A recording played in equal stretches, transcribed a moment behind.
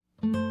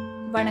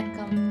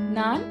வணக்கம்.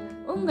 நான்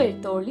உங்கள்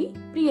தோழி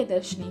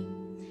பிரியதர்ஷினி.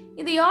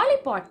 இது யாழி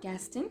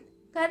பாட்காஸ்டின்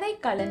கதை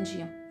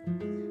களஞ்சியம்.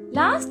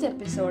 லாஸ்ட்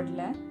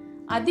எபிசோட்ல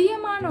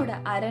அதியமானோட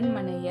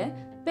அரண்மனைய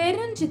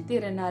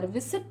பெருஞ்சித்திரனார்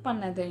விசிட்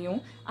பண்ணதையும்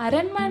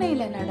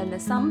அரண்மனையில நடந்த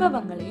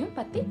சம்பவங்களையும்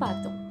பத்தி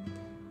பார்த்தோம்.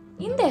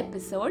 இந்த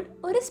எபிசோட்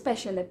ஒரு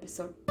ஸ்பெஷல்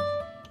எபிசோட்.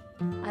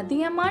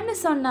 அதியமான்னு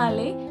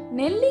சொன்னாலே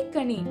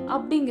நெல்லிக்கனி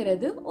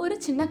அப்படிங்கிறது ஒரு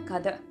சின்ன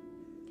கதை.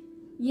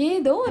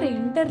 ஏதோ ஒரு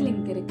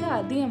இன்டர்லிங்க் இருக்கு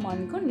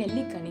அதியமானுக்கும்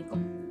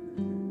நெல்லிக்கனிக்கும்.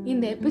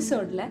 இந்த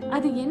எபிசோட்ல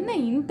அது என்ன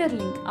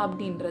இன்டர்லிங்க்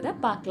அப்படின்றத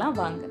பார்க்கலாம்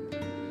வாங்க.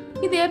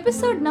 இது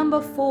எபிசோட்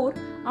நம்பர்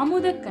 4,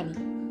 அமுத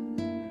கனி.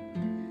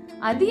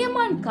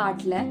 அதியமான்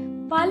காட்டுல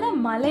பல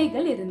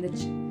மலைகள்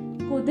இருந்துச்சு.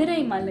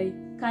 குதிரை மலை,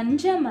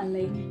 கஞ்ச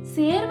மலை,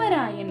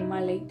 சேர்வராயன்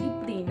மலை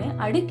இப்படின்னு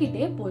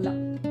அடுக்கிட்டே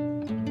போலாம்.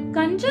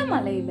 கஞ்ச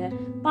மலையில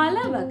பல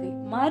வகை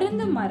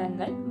மருந்து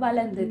மரங்கள்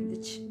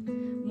வளர்ந்துருந்துச்சு.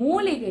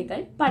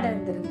 மூலிகைகள்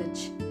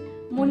படர்ந்திருந்துச்சு.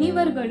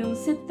 முனிவர்களும்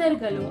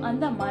சித்தர்களும்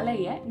அந்த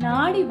மலைய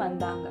நாடி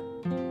வந்தாங்க.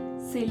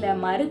 சில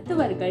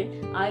மருத்துவர்கள்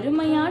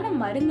அருமையான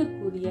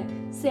மருந்துக்குரிய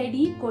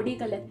செடி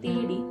கொடிகளை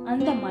தேடி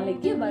அந்த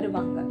மலைக்கு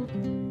வருவாங்க.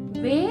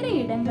 வேற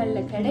இடங்கள்ல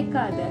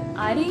கிடைக்காத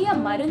அரிய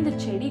மருந்து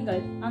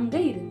செடிகள் அங்க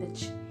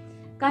இருந்துச்சு.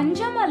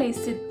 கஞ்சமலை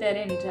சித்தர்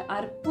என்ற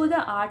அற்புத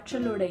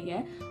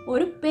ஆற்றலுடைய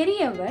ஒரு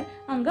பெரியவர்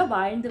அங்க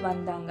வாழ்ந்து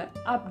வந்தாங்க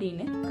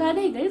அப்படின்னு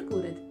கதைகள்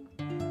கூறுது.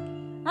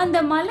 அந்த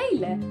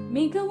மலையில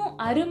மிகவும்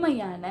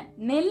அருமையான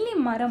நெல்லி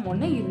மரம்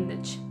ஒண்ணு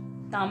இருந்துச்சு.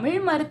 தமிழ்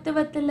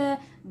மருத்துவத்துல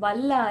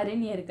வல்ல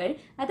அறிஞர்கள்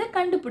அதை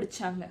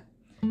கண்டுபிடிச்சாங்க.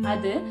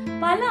 அது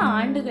பல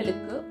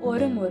ஆண்டுகளுக்கு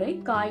ஒரு முறை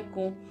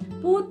காய்க்கும்,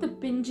 பூத்து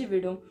பிஞ்சு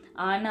விடும்.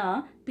 ஆனா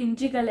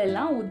பிஞ்சுகள்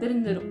எல்லாம்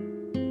உதிர்ந்துரும்.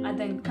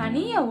 அதன்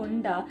கனிய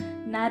உண்டா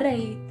நரை,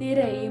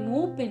 திரை,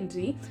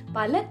 மூப்பின்றி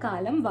பல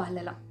காலம்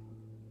வாழலாம்.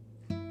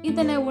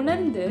 இதனை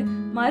உணர்ந்து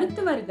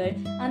மருத்துவர்கள்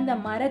அந்த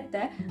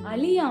மரத்தை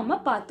அழியாம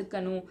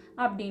பாத்துக்கணும்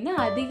அப்படின்னு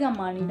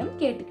அதிகமானிடம்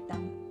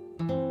கேட்டுக்கிட்டாங்க.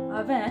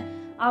 அவன்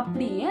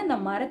அப்படியே அந்த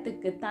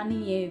மரத்துக்கு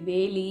தனியே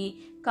வேலி,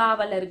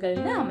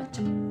 காவலர்கள்னு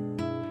அமைச்சான்.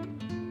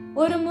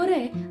 ஒரு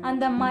முறை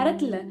அந்த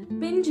மரத்துல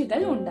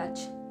பிஞ்சுகள்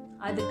உண்டாச்சு.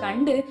 அது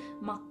கண்டு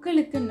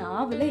மக்களுக்கு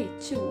நாவல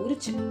எச்சு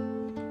ஊறிச்சு.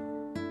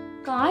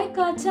 காய்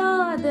காய்ச்சா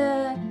அத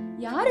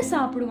யாரு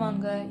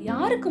சாப்பிடுவாங்க,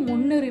 யாருக்கு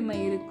முன்னுரிமை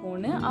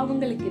இருக்கும்னு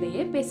அவங்களுக்கு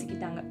இடையே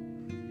பேசிக்கிட்டாங்க.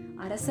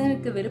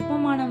 அரசனுக்கு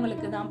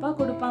விருப்பமானவங்களுக்கு தான்ப்பா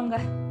கொடுப்பாங்க.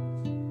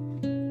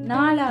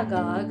 நாளாக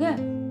ஆக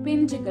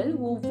பிஞ்சுகள்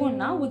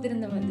ஒவ்வொன்னா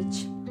உதிர்ந்து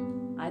வந்துச்சு.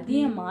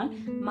 அதியமான்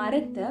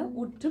மரத்தை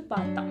உற்று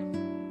பார்த்தான்.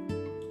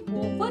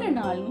 ஒவ்வொரு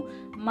நாளும்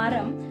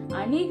மரம்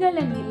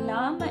அணிகலன்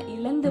இல்லாம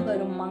இழந்து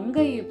வரும்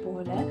மங்கையை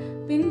போல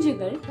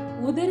பிஞ்சுகள்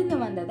உதிர்ந்து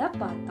வந்ததா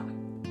பார்த்தான்.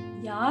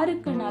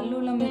 யாருக்கு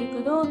நல்லுள்ளம்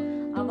இருக்குதோ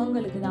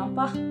அவங்களுக்கு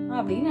தான்ப்பா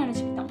அப்படின்னு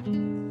நினைச்சுக்கிட்டான்.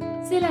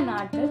 சில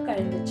நாட்கள்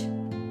கழிந்துச்சு.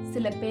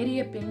 சில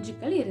பெரிய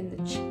பிஞ்சுகள்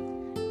இருந்துச்சு.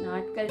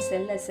 நாட்கள்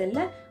செல்ல செல்ல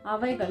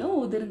அவைகளும்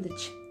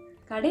உதிர்ந்துச்சு.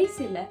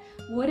 கடைசியில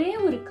ஒரே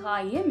ஒரு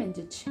காயே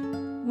மிஞ்சிச்சு,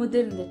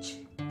 முதிர்ந்துச்சு.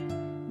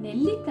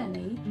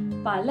 நெல்லிக்கனி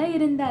பல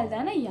இருந்தால்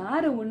தானே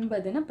யாரு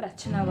உண்பதுன்னு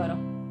பிரச்சனை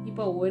வரும்.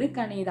 இப்போ ஒரு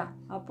கனிதான்,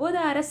 அப்போது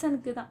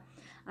அரசனுக்கு தான்.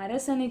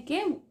 அரசனுக்கே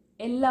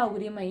எல்லா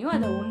உரிமையும்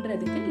அதை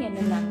உண்றதுக்கு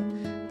எண்ணினாங்க.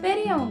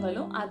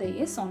 பெரியவங்களும்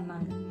அதையே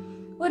சொன்னாங்க.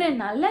 ஒரு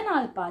நல்ல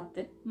நாள்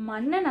பார்த்து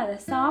மன்னன் அதை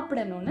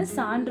சாப்பிடணும்னு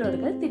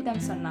சான்றோர்கள்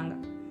திட்டம் சொன்னாங்க.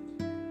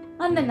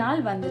 அந்த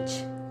நாள்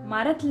வந்துச்சு.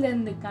 மரத்துல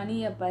இருந்து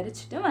கனிய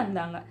பறிச்சுட்டு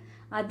வந்தாங்க.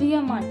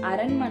 அதியமான்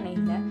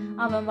அரண்மனையில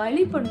அவன்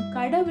வழிபடும்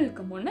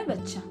கடவுளுக்கு முன்ன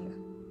வச்சாங்க.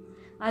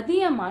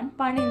 அதியமான்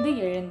பணிந்து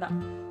எழுந்தான்.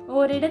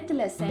 ஒரு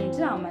இடத்துல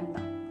சென்று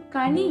அமர்ந்தான்.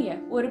 கனிய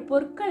ஒரு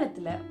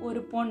பொற்களத்துல ஒரு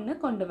பொண்ணு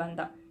கொண்டு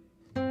வந்தான்.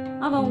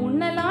 அவன்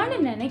உண்ணலான்னு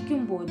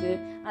நினைக்கும் போது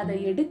அதை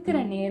எடுக்கிற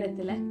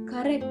நேரத்துல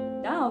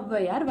கரெக்டா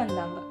ஔவையார்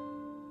வந்தாங்க.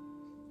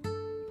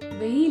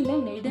 வெயில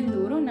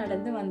நெடுந்தூரம்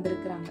நடந்து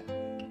வந்திருக்கிறாங்க.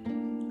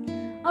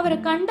 அவரை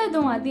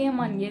கண்டதும்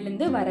அதியமான்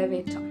எழுந்து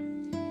வரவேற்றான்.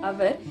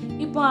 அவர்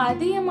இப்போ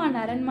அதியமான்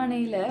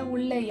அரண்மனையில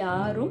உள்ள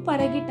யாரும்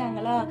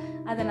பரகிட்டாங்களா,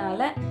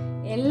 அதனால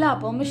எல்லா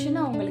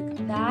பெர்மிஷனும் அவங்களுக்கு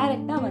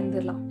டைரக்டா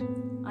வந்துடலாம்.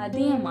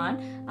 அதியமான்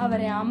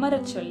அவரை அமர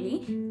சொல்லி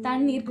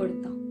தண்ணீர்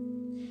கொடுத்தான்.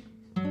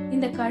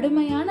 இந்த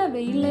கடுமையான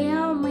வெயிலையா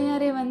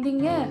அம்மையாரே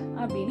வந்தீங்க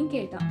அப்படின்னு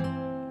கேட்டான்.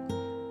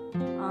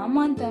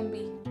 ஆமான்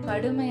தம்பி,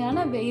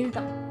 கடுமையான வெயில்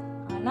தான்.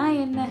 ஆனா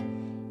என்ன,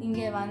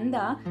 இங்க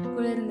வந்தா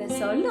குளிர்ந்த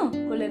சொல்லும்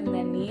குளிர்ந்த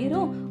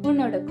நீரும்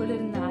உன்னோட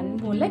குளிர்ந்த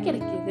அன்புல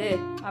கிடைக்குது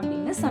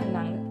அப்படின்னு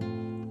சொன்னாங்க.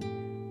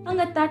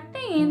 அங்க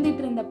தட்டை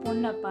ஏந்திட்டு இருந்த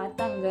பொண்ணை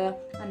பார்த்தாங்க.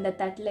 அந்த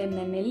தட்டுல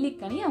இருந்த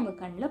நெல்லிக்கனி அவங்க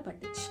கண்ணுல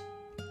பட்டுச்சு.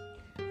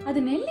 அது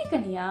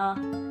நெல்லிக்கனியா?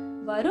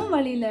 வரும்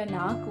வழியில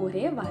நாக்கு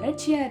ஒரே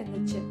வறட்சியா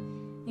இருந்துச்சு.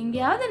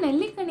 எங்கேயாவது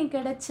நெல்லிக்கனி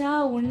கிடைச்சா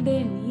உண்டு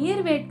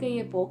நீர்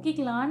வேட்கையை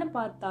போக்கிக்கலான்னு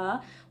பார்த்தா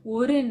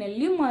ஒரு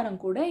நெல்லி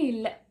மரம் கூட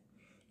இல்லை.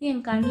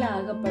 என் கண்ணுல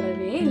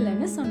ஆகப்படவே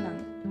இல்லைன்னு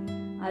சொன்னாங்க.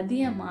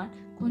 அதியமான்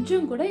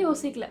கொஞ்சம் கூட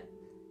யோசிக்கல.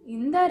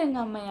 இந்தாருங்க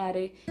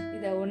அம்மையாரு,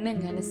 இத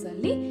ஒண்ணுங்கன்னு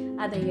சொல்லி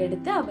அதை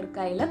எடுத்து அவர்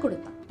கையில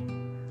கொடுத்தான்.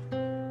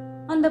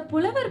 அந்த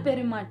புலவர்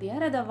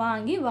பெருமாட்டியார் அதை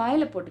வாங்கி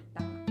வாயில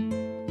போட்டுக்கிட்டாங்க.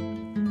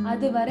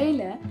 அது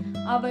வரையில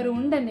அவர்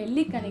உண்ட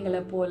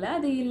நெல்லிக்கனிகளை போல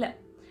அது இல்ல,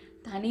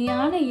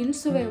 தனியான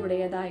இன்சுவை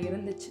உடையதா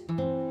இருந்துச்சு.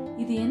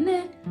 இது என்ன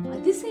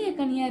அதிசய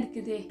கனியா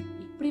இருக்குதே,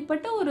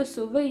 இப்படிப்பட்ட ஒரு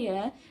சுவைய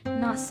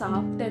நான்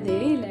சாப்பிட்டதே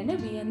இல்லைன்னு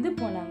வியந்து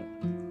போனாங்க.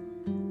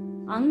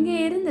 அங்கே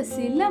இருந்த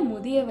சில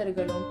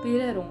முதியவர்களும்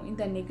பிறரும்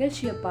இந்த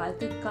நிகழ்ச்சியை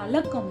பார்த்து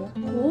கலக்கமும்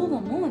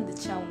கோபமும்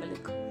வந்துச்சு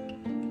அவங்களுக்கு.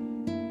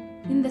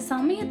 இந்த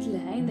சமயத்துல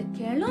இந்த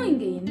கிளம்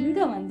இங்க எங்க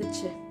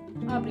வந்துச்சு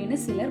அப்படின்னு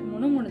சிலர்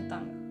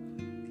முணுமுணுத்தாங்க.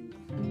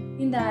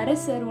 இந்த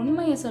அரசர்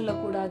உண்மைய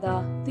சொல்லக்கூடாதா,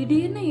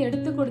 திடீர்னு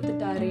எடுத்து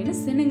கொடுத்துட்டாருன்னு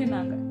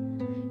சினுங்கினாங்க.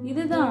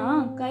 இதுதான்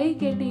கை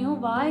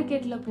கேட்டியும் வாய்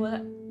கேட்டல போல.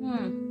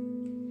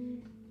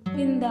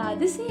 இந்த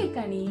அதிசய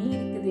கனி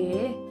இருக்குதே,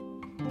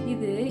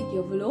 இது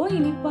எவ்வளோ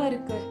இனிப்பா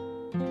இருக்கு,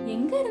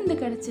 எங்க இருந்து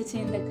கிடைச்சிச்சு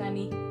இந்த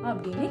கனி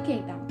அப்படின்னு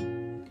கேட்டாங்க.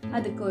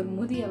 அதுக்கு ஒரு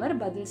முதியவர்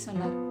பதில்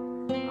சொன்னார்,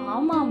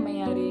 ஆமா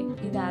அம்மையாரே,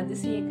 இது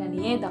அதிசய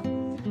கனியே தான்.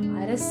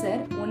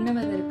 அரசர்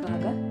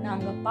உண்ணுவதற்காக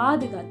நாங்க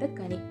பாதுகாத்த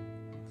கனி.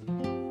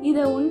 இத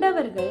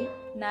உண்டவர்கள்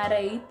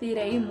நரை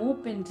திரை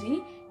மூப்பின்றி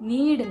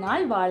நீடு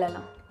நாள்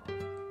வாழலாம்.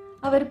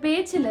 அவர்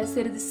பேச்சுல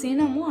சிறிது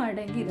சினமும்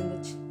அடங்கி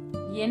இருந்துச்சு.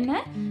 என்ன,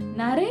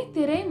 நரை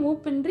திரை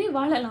மூப்பின்றி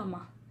வாழலாமா?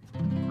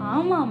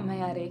 ஆமா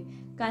அம்மையாரே,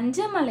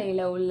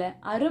 கஞ்சமலையில உள்ள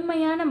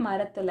அருமையான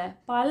மரத்துல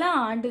பல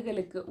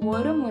ஆண்டுகளுக்கு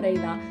ஒரு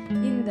முறைதான்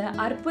இந்த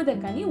அற்புத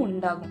கனி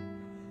உண்டாகும்.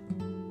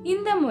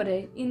 இந்த முறை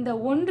இந்த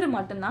ஒன்று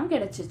மட்டும்தான்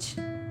கிடைச்சிச்சு.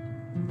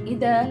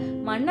 இத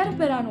மன்னர்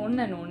பிரான்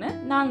உண்ணணும்னு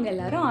நாங்க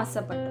எல்லாரும்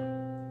ஆசைப்பட்டோம்.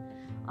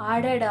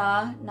 அடடா,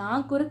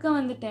 நான் குறுக்க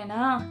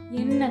வந்துட்டேனா,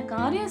 என்ன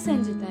காரியம்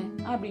செஞ்சுட்டேன்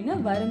அப்படின்னு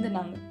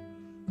வருந்துனாங்க.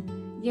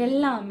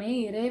 எல்லாமே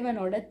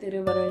இறைவனோட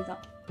திருவருள்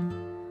தான்.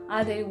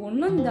 அதை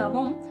ஒன்னும்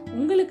தவம்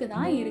உங்களுக்கு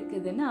தான்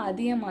இருக்குதுன்னு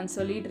அதியமான்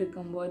சொல்லிட்டு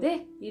இருக்கும் போதே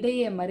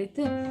இடையே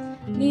மறித்து,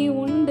 நீ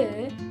உண்டு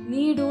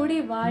நீடூடி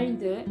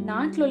வாழ்ந்து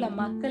நாட்டில் உள்ள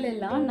மக்கள்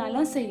எல்லாம்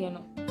நலம்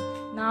செய்யணும்,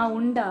 நான்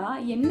உண்டா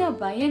என்ன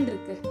பயன்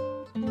இருக்கு?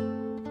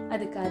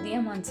 அதுக்கு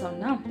அதியமான்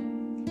சொன்னா,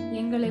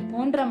 எங்களை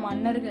போன்ற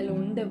மன்னர்கள்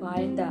உண்டு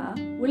வாழ்ந்தா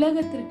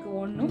உலகத்திற்கு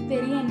ஒன்னும்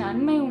பெரிய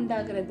நன்மை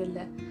உண்டாகிறது இல்ல,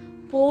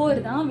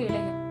 போர் தான்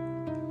விளையும்.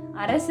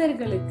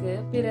 அரசர்களுக்கு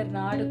பிறர்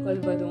நாடு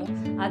கொள்வதும்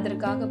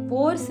அதற்காக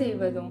போர்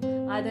செய்வதும்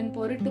அதன்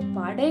பொருட்டு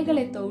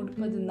படைகளை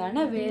தொடுப்பதும்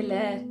தானே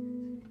வேலை.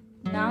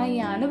 நான்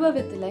என்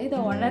அனுபவத்துல இதை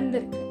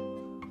உணர்ந்திருக்கேன்.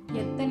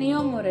 எத்தனையோ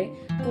முறை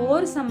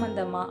போர்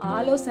சம்பந்தமா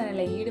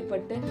ஆலோசனையில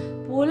ஈடுபட்டு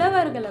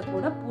புலவர்களை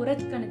கூட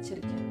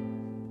புறக்கணிச்சிருக்கேன்.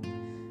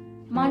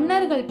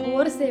 மன்னர்கள்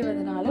போர்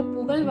செய்வதனால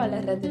புகழ்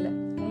வளர்றதில்ல,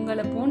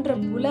 உங்களை போன்ற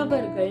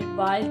புலவர்கள்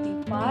வாழ்த்தி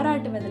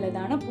பாராட்டுவதில்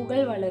தானே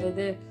புகழ்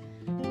வளருது.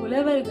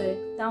 புலவர்கள்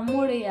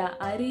தம்முடைய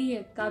அரிய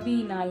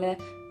கவியினால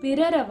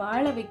பிறரை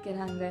வாழ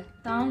வைக்கிறாங்க,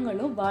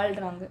 தாங்களும்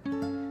வாழ்றாங்க.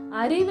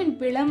 அறிவின்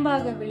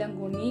பிளம்பாக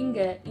விளங்கும் நீங்க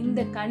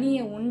இந்த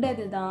கனியை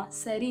உண்டதுதான்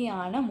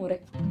சரியான முறை.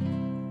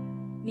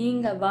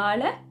 நீங்க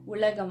வாழ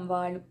உலகம்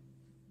வாழும்.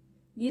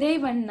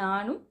 இறைவன்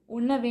நானும்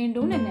உண்ண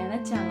வேண்டும்னு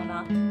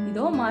நினைச்சாங்கன்னா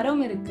இதோ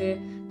மரம் இருக்கு,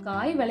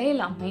 காய்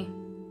விளையலாமே.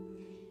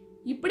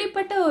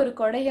 இப்படிப்பட்ட ஒரு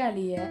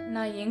கொடையாளிய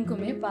நான்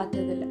எங்குமே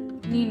பார்த்ததில்ல.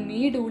 நீ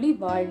நீடூழி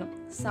வாழும்,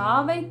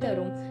 சாவை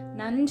தரும்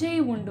நஞ்சை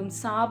உண்டும்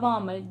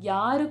சாவாமல்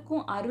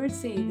யாருக்கும் அருள்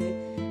செய்து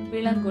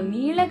விளங்கும்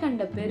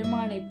நீலகண்ட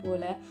பெருமானை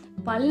போல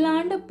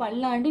பல்லாண்டு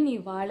பல்லாண்டு நீ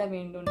வாழ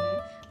வேண்டும்னு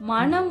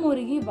மனம்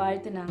முருகி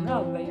வாழ்த்துனாங்க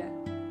ஔவையார்.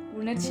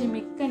 உணர்ச்சி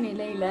மிக்க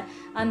நிலையில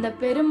அந்த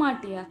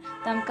பெருமாட்டியார்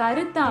தம்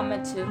கருத்தை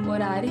அமைச்சு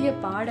ஒரு அரிய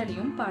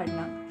பாடலையும்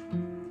பாடினாங்க.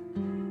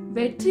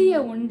 வெற்றியை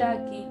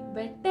உண்டாக்கி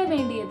வெட்ட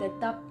வேண்டியதை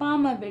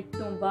தப்பாம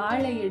வெட்டும்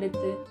வாளை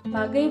எடுத்து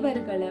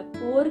பகைவர்களை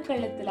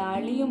போர்க்களத்துல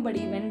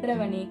அழியும்படி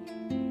வென்றவனே,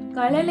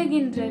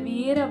 கழலுகின்ற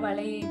வீர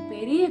வலையை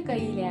பெரிய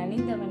கையில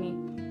அணிந்தவனே,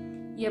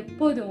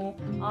 எப்போதும்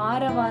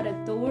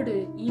ஆரவாரத்தோடு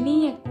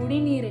இனிய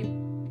குடிநீரை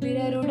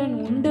பிறருடன்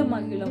உண்டு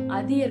மகிழும்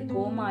அதியர்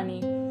கோமானே,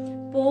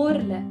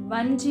 போர்ல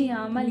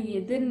வஞ்சியாமல்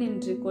எதிர்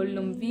நின்று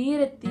கொள்ளும் வீர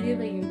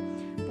திருவையும்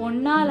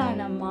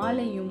பொன்னாலான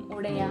மாலையும்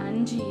உடைய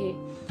அஞ்சியே,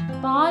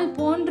 பால்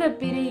போன்ற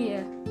பிரிய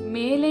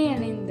மேலே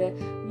அணிந்த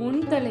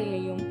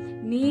முன்தலையையும்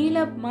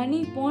நீல மணி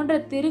போன்ற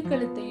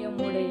திருக்கழுத்தையும்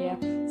உடைய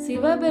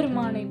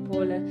சிவபெருமானை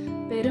போல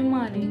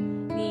பெருமானே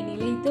நீ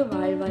நிலைத்து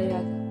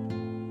வாழ்வாயாக.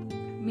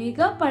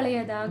 மிக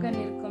பழையதாக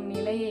நிற்கும்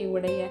நிலையை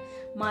உடைய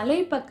மலை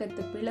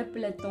பக்கத்து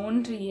பிளப்பில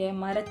தோன்றிய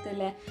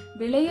மரத்துல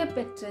விளைய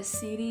பெற்ற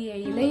சிறிய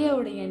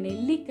இளையுடைய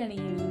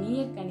நெல்லிக்கனியின்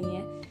இனிய கனிய,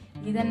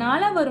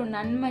 இதனால வரும்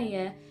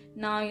நன்மைய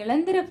நான்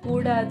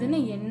இழந்துடக்கூடாதுன்னு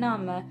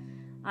எண்ணாம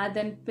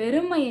அதன்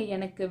பெருமையை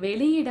எனக்கு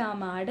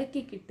வெளியிடாம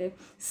அடக்கிக்கிட்டு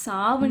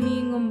சாவு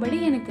நீங்கும்படி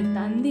எனக்கு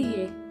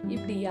தந்தியே,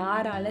 இப்படி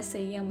யாரால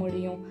செய்ய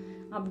முடியும்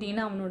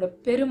அப்படின்னு அவனோட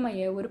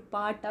பெருமையை ஒரு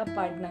பாட்டா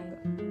பாடினாங்க.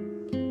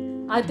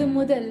 அது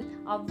முதல்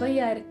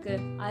ஔவையாருக்கு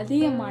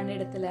அதியமான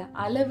இடத்துல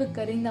அளவு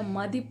கறிந்த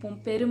மதிப்பும்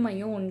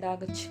பெருமையும்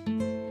உண்டாகுச்சு.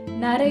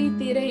 நரை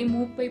திரை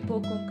மூப்பை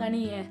போக்கும்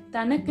கனிய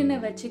தனக்குன்னு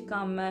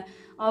வச்சுக்காம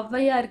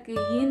ஔவையாருக்கு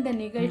இந்த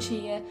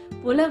நிகழ்ச்சிய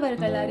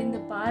புலவர்கள் அறிந்து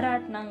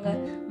பாராட்டினாங்க,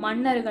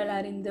 மன்னர்கள்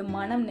அறிந்து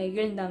மனம்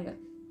நெகிழ்ந்தாங்க,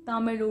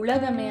 தமிழ்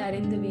உலகமே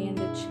அறிந்து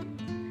வியந்துச்சு.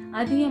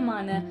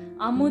 அதியமான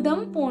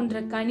அமுதம்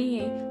போன்ற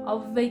கனியை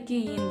ஔவைக்கு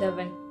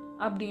ஈந்தவன்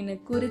அப்படின்னு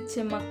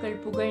குறிச்சு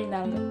மக்கள்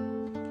புகழ்ந்தாங்க.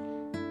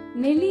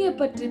 நெல்லிய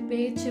பற்றி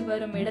பேச்சு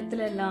வரும்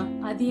இடத்துல எல்லாம்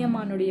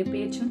அதியமானுடைய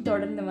பேச்சும்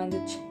தொடர்ந்து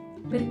வந்துச்சு.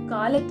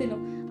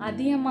 பிற்காலத்திலும்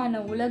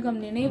அதியமான உலகம்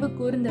நினைவு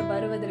கூர்ந்து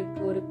வருவதற்கு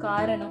ஒரு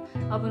காரணம்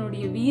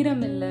அவனுடைய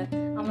வீரம் இல்ல,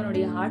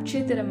 அவனுடைய ஆட்சி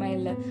திறமை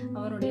இல்ல,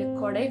 அவனுடைய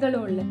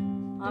கொடைகளும் இல்ல,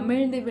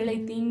 அமிழ்ந்து விளை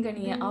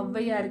தீங்கனிய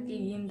ஔவையாருக்கு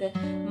இந்த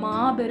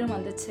மாபெரும்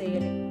அந்த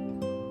செயலே.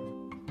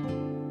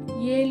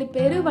 7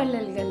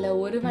 பெருவள்ளல்கள்ல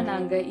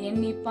ஒருவனாங்க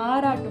எண்ணி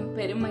பாராட்டும்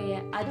பெருமைய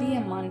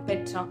அதியமான்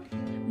பெற்றான்.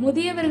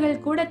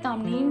 முதியவர்கள் கூட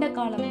தாம் நீண்ட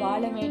காலம்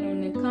வாழ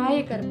வேணும்னு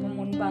காயக்கற்பம்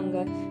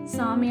உண்பாங்க.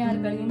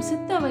 சாமியார்களையும்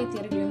சித்த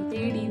வைத்தியர்களையும்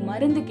தேடி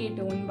மருந்து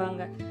கேட்டு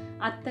உண்பாங்க.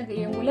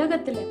 அத்தகைய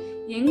உலகத்துல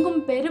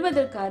எங்கும்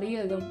பெறுவதற்கு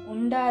அரியதும்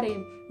உண்டாரை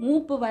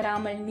மூப்பு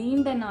வராமல்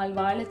நீண்ட நாள்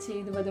வாழச்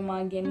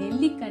செய்துவதுமாகிய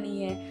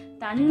நெல்லிக்கனிய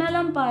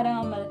தன்னலம்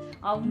பாராமல்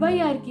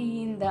ஔவையாருக்கு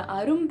இந்த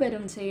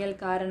அரும்பெரும்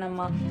செயல்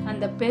காரணமா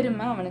அந்த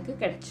பெருமை அவனுக்கு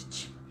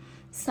கிடைச்சிச்சு.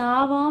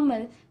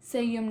 சாவாமல்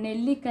செய்யும்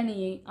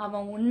நெல்லிக்கனியை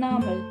அவன்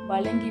உண்ணாமல்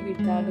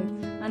வழங்கிவிட்டாலும்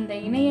அந்த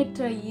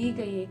இணையற்ற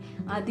ஈகையை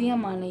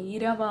அதியமான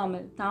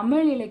இரவாமல்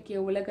தமிழ் இலக்கிய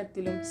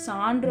உலகத்திலும்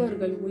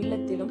சான்றோர்கள்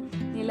உள்ளத்திலும்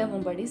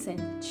நிலவும்படி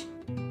செஞ்சிச்சு.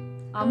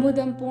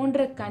 அமுதம்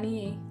போன்ற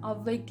கனியை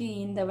ஔவைக்கு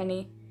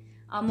ஈந்தவனே,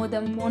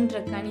 அமுதம் போன்ற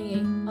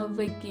கனியை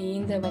ஔவைக்கு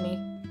ஈந்தவனே,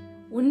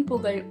 உன்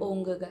புகழ்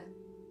ஓங்குக.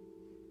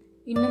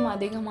 இன்னும்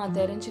அதிகமா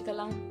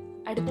தெரிஞ்சுக்கலாம்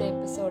அடுத்த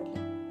எபிசோட்ல.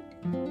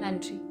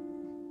 நன்றி.